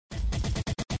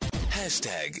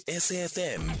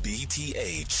#SAFMBTH.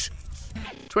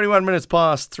 21 minutes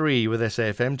past 3 with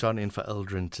SAFM. John in for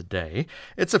Eldrin today.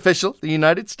 It's official. The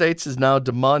United States is now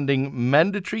demanding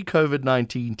mandatory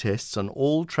COVID-19 tests on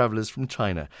all travelers from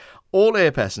China. All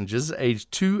air passengers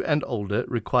aged 2 and older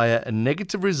require a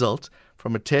negative result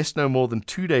from a test no more than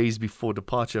 2 days before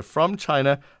departure from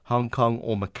China, Hong Kong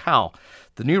or Macau.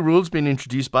 The new rules being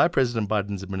introduced by President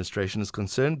Biden's administration as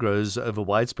concern grows over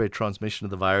widespread transmission of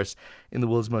the virus in the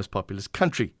world's most populous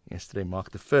country. Yesterday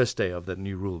marked the first day of that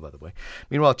new rule, by the way.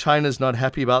 Meanwhile, China's not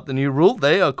happy about the new rule.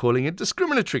 They are calling it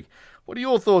discriminatory. What are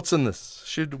your thoughts on this?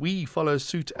 Should we follow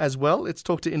suit as well? Let's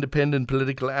talk to independent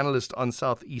political analyst on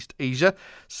Southeast Asia.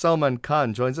 Salman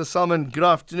Khan joins us. Salman, good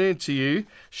afternoon to you.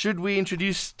 Should we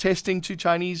introduce testing to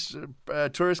Chinese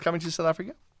tourists coming to South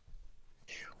Africa?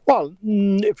 Well,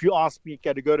 if you ask me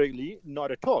categorically,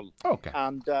 not at all. Okay.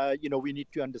 And, we need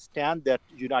to understand that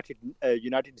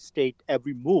United States,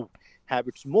 every move have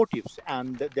its motives,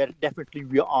 and that definitely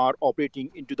we are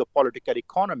operating into the political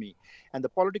economy, and the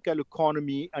political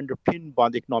economy underpinned by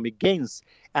the economic gains.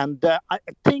 And I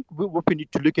think what we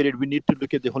need to look at it, we need to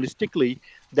look at it holistically,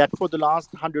 that for the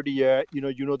last 100 years,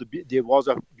 there was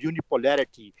a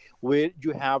unipolarity where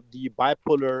you have the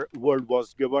bipolar world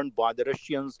was governed by the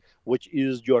Russians, which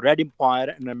is your Red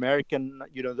Empire, and American,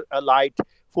 the Allied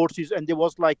forces, and there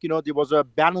was there was a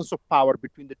balance of power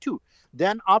between the two.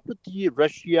 Then after the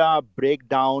Russia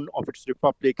breakdown of its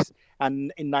republics,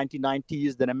 and in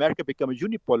 1990s, then America became a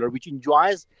unipolar, which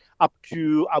enjoys up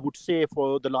to, I would say,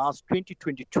 for the last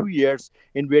 22 years,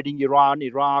 invading Iran,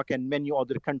 Iraq, and many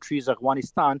other countries,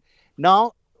 Afghanistan.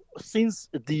 Now, since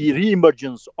the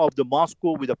re-emergence of the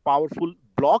Moscow with a powerful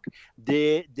bloc,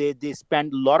 they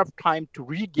spend a lot of time to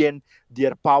regain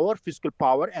their power, fiscal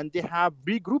power, and they have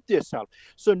regrouped themselves.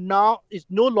 So now it's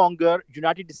no longer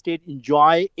United States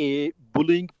enjoy a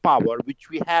bullying power, which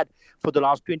we had for the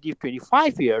last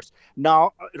 25 years.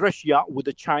 Now Russia with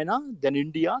the China, then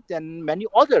India, then many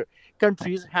other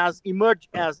countries has emerged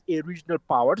as a regional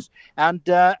powers. And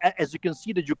as you can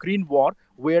see, the Ukraine war,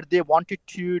 where they wanted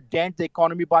to dent the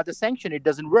economy by the sanction, it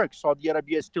doesn't work. Saudi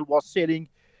Arabia still was selling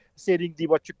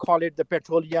the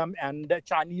petroleum, and the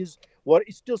Chinese were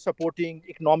still supporting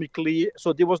economically.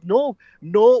 So there was no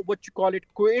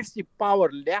coercive power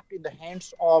left in the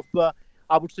hands of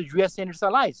I would say US and its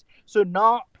allies. So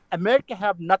now America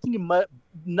have nothing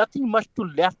much to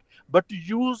left but to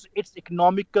use its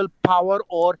economical power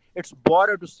or its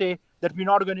border to say that we're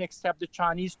not going to accept the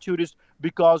Chinese tourists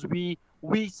because we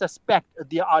suspect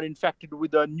they are infected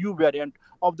with a new variant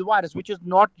of the virus, which is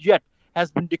not yet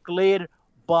has been declared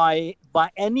by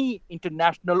any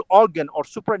international organ or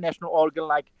supranational organ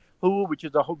like WHO, which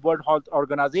is the World Health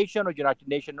Organization or United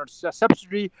Nations or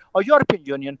subsidiary or European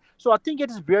Union. So I think it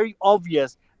is very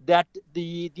obvious that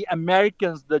the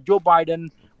Americans, the Joe Biden,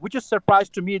 which is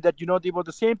surprised to me that, they were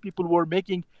the same people who were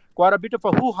making quite a bit of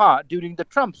a hoo-ha during the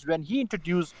Trumps when he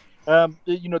introduced,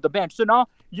 the ban. So now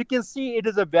you can see it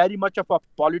is a very much of a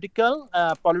political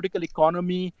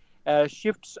economy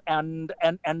shifts and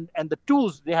the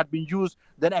tools they had been used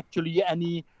than actually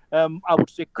any, I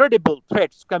would say, credible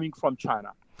threats coming from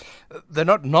China. They're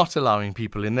not allowing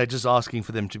people in. They're just asking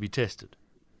for them to be tested.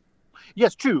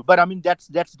 Yes, true. But I mean, that's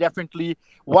definitely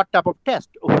what type of test,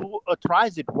 who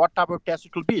authorizes it, what type of test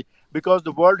it will be, because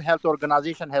the World Health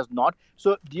Organization has not.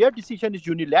 So their decision is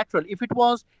unilateral. If it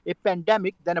was a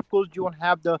pandemic, then of course you will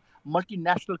have the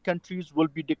multinational countries will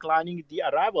be declining the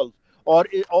arrivals or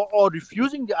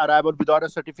refusing the arrival without a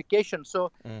certification.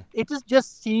 So it is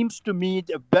just seems to me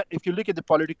that if you look at it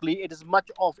politically, it is much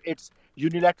of its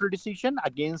unilateral decision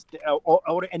against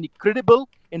or any credible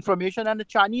information, and the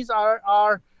Chinese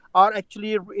are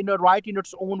actually right in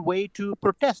its own way to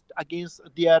protest against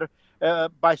their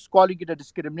by calling it a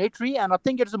discriminatory. And I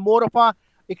think it's more of a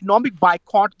economic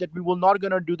boycott that we will not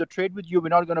going to do the trade with you, we're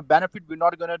not going to benefit, we're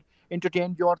not going to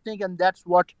entertain your thing, and that's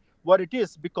what it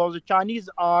is, because the Chinese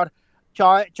are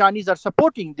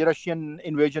supporting the Russian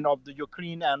invasion of the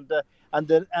Ukraine, and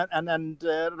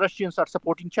Russians are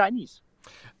supporting Chinese.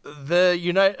 The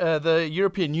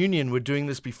European Union were doing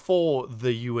this before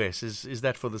the US. Is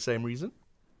that for the same reason?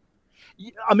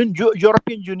 I mean,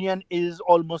 European Union is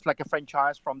almost like a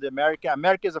franchise from the America.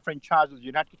 America is a franchise of the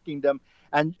United Kingdom,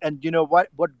 and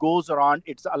what goes around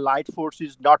its allied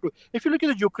forces. NATO. If you look at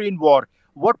the Ukraine war,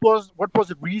 what was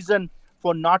the reason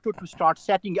for NATO to start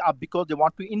setting up? Because they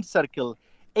want to encircle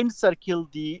encircle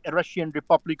the Russian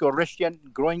Republic or Russian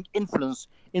growing influence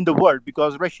in the world,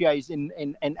 because Russia is in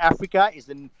Africa, is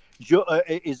in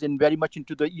very much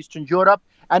into the Eastern Europe,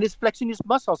 and is flexing its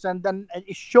muscles. And then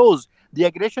it shows the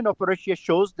aggression of Russia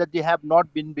shows that they have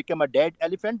not been become a dead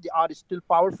elephant. They are still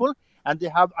powerful, and they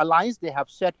have alliance. They have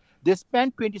set. They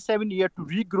spent 27 years to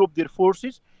regroup their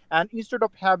forces, and instead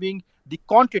of having the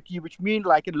quantity, which means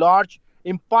like a large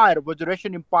empire was the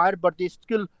Russian Empire, but they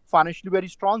still financially very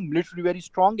strong, militarily very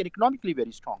strong, and economically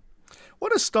very strong.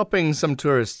 What is stopping some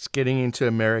tourists getting into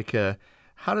America?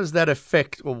 How does that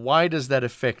affect, or why does that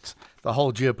affect the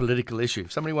whole geopolitical issue?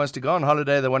 If somebody wants to go on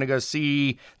holiday, they want to go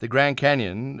see the Grand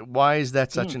Canyon, why is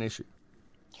that such an issue?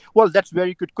 Well, that's a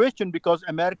very good question, because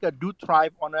America do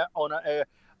thrive on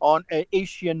a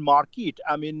Asian market.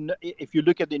 I mean, if you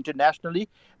look at it internationally,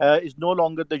 it's no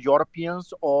longer the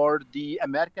Europeans or the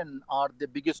American are the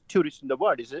biggest tourists in the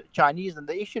world. It's Chinese and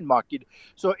the Asian market.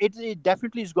 So it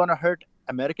definitely is going to hurt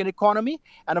American economy,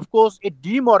 and of course it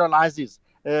demoralizes.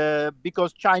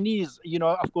 Because Chinese,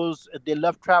 of course, they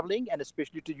love traveling, and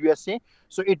especially to USA.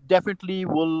 So it definitely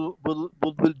will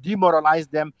demoralize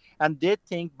them, and they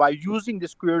think by using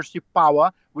this coercive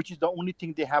power, which is the only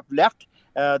thing they have left,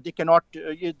 they cannot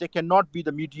be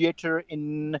the mediator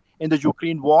in the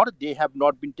Ukraine war. They have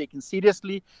not been taken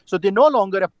seriously, so they no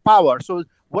longer have power. So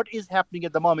what is happening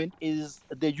at the moment is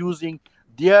they're using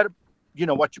their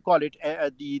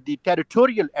the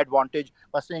territorial advantage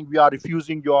by saying we are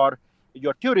refusing your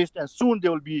tourists, and soon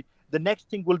the next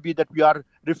thing will be that we are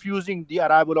refusing the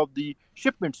arrival of the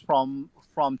shipments from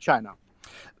China.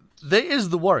 There is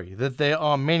the worry that there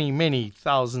are many, many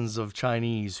thousands of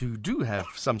Chinese who do have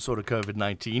some sort of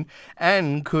COVID-19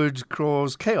 and could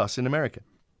cause chaos in America.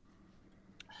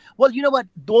 Well, you know what?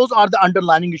 Those are the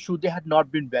underlying issues. They had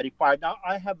not been verified. Now,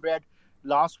 I have read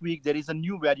last week there is a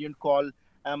new variant called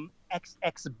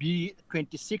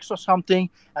XXB26 or something,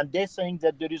 and they're saying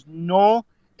that there is no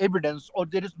evidence, or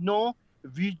there is no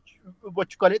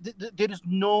there is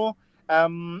no I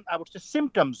would say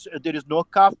symptoms. There is no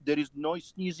cough, there is no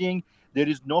sneezing, there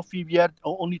is no fever. The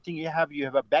only thing you have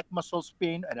a back muscles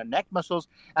pain and a neck muscles,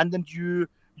 and then you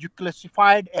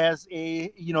classified as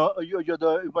a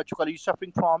you're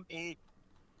suffering from a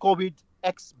COVID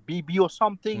XBB or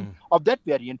something of that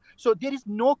variant. So there is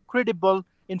no credible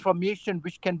information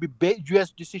which can be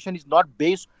U.S. decision is not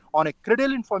based on a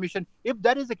credible information. If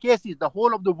that is the case, the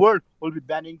whole of the world will be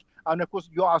banning. And of course,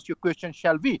 you ask your question,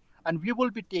 shall we? And we will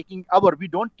be taking we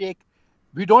don't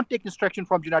take instruction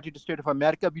from the United States of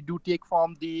America. We do take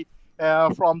from the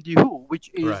WHO,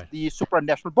 which is the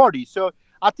supranational body. So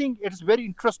I think it's a very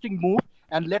interesting move,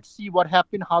 and let's see what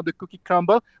happens, how the cookie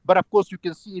crumble. But of course, you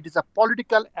can see it is a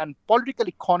political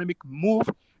economic move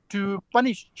to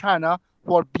punish China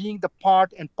for being the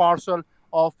part and parcel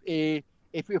of a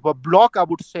block, I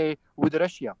would say, with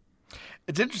Russia.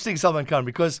 It's interesting, Salman Khan,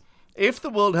 because if the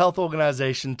World Health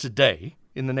Organization today,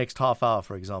 in the next half hour,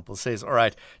 for example, says, all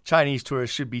right, Chinese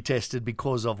tourists should be tested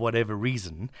because of whatever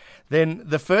reason, then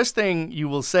the first thing you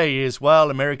will say is, well,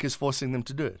 America's forcing them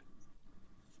to do it.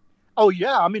 Oh,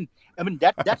 yeah. I mean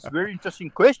that's a very interesting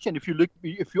question. If you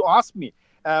ask me,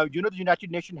 the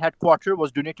United Nations headquarters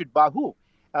was donated by who?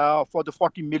 For the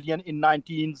 40 million in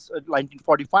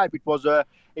 1945.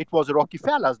 It was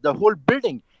Rockefellers. The whole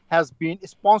building has been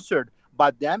sponsored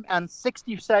by them, and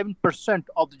 67%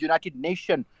 of the United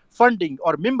Nations funding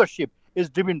or membership is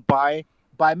driven by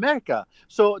America.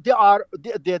 So they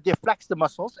flex the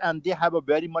muscles, and they have a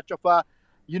very much of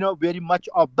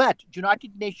but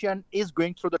United Nations is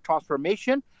going through the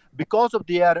transformation because of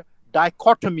their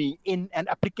dichotomy in an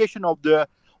application of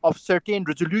certain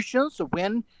resolutions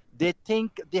when they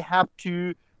think they have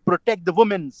to protect the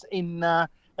women in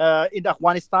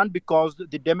Afghanistan because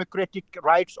the democratic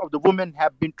rights of the women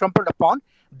have been trampled upon.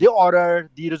 They order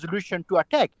the resolution to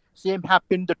attack. Same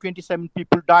happened. The 27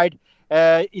 people died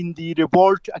in the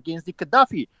revolt against the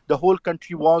Gaddafi. The whole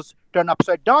country was turned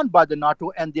upside down by the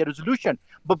NATO and their resolution.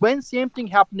 But when same thing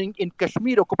happening in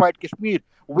Kashmir, occupied Kashmir,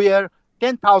 where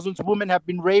 10,000 women have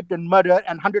been raped and murdered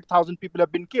and 100,000 people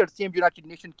have been killed, same United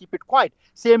Nations keep it quiet.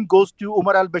 Same goes to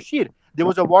Umar al-Bashir. There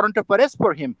was a warrant of arrest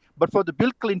for him. But for the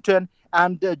Bill Clinton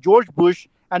and George Bush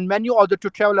and many other to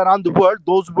travel around the world,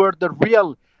 those were the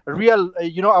real,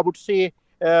 I would say,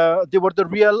 they were the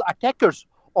real attackers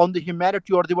on the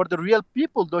humanity, or they were the real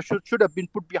people. Those should have been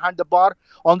put behind the bar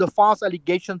on the false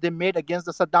allegations they made against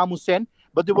the Saddam Hussein,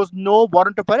 but there was no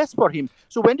warrant of arrest for him.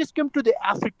 So when it comes to the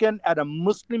African and a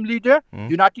Muslim leader,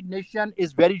 United Nations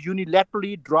is very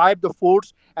unilaterally drive the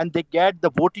force, and they get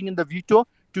the voting and the veto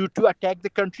to attack the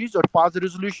countries or pass the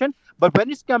resolution. But when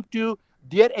it comes to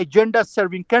their agenda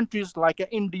serving countries like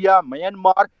India,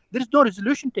 Myanmar, there is no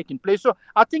resolution taking place. So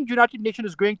I think United Nations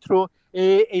is going through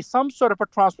a some sort of a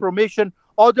transformation,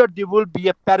 or that there will be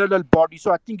a parallel body.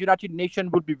 So I think United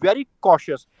Nations will be very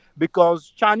cautious,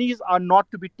 because Chinese are not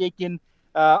to be taken,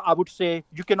 I would say,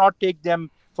 you cannot take them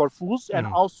for fools. And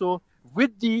also,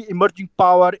 with the emerging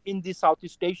power in the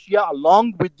Southeast Asia,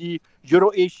 along with the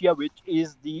Euro-Asia, which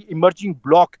is the emerging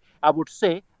bloc, I would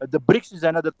say, the BRICS is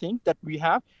another thing that we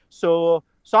have. So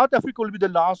South Africa will be the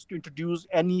last to introduce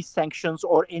any sanctions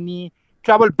or any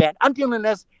travel ban until and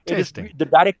unless it is the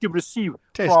directive received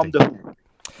from the WHO.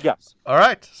 Yes. All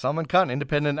right. Salman Khan,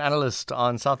 independent analyst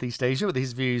on Southeast Asia, with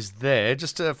his views there.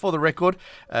 Just for the record,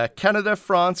 Canada,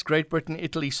 France, Great Britain,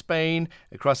 Italy, Spain,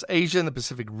 across Asia and the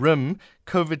Pacific Rim,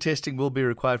 COVID testing will be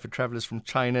required for travelers from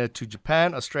China to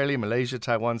Japan, Australia, Malaysia,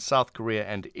 Taiwan, South Korea,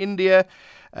 and India.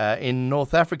 In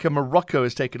North Africa, Morocco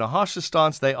has taken a harsher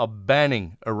stance. They are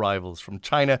banning arrivals from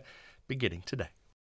China beginning today.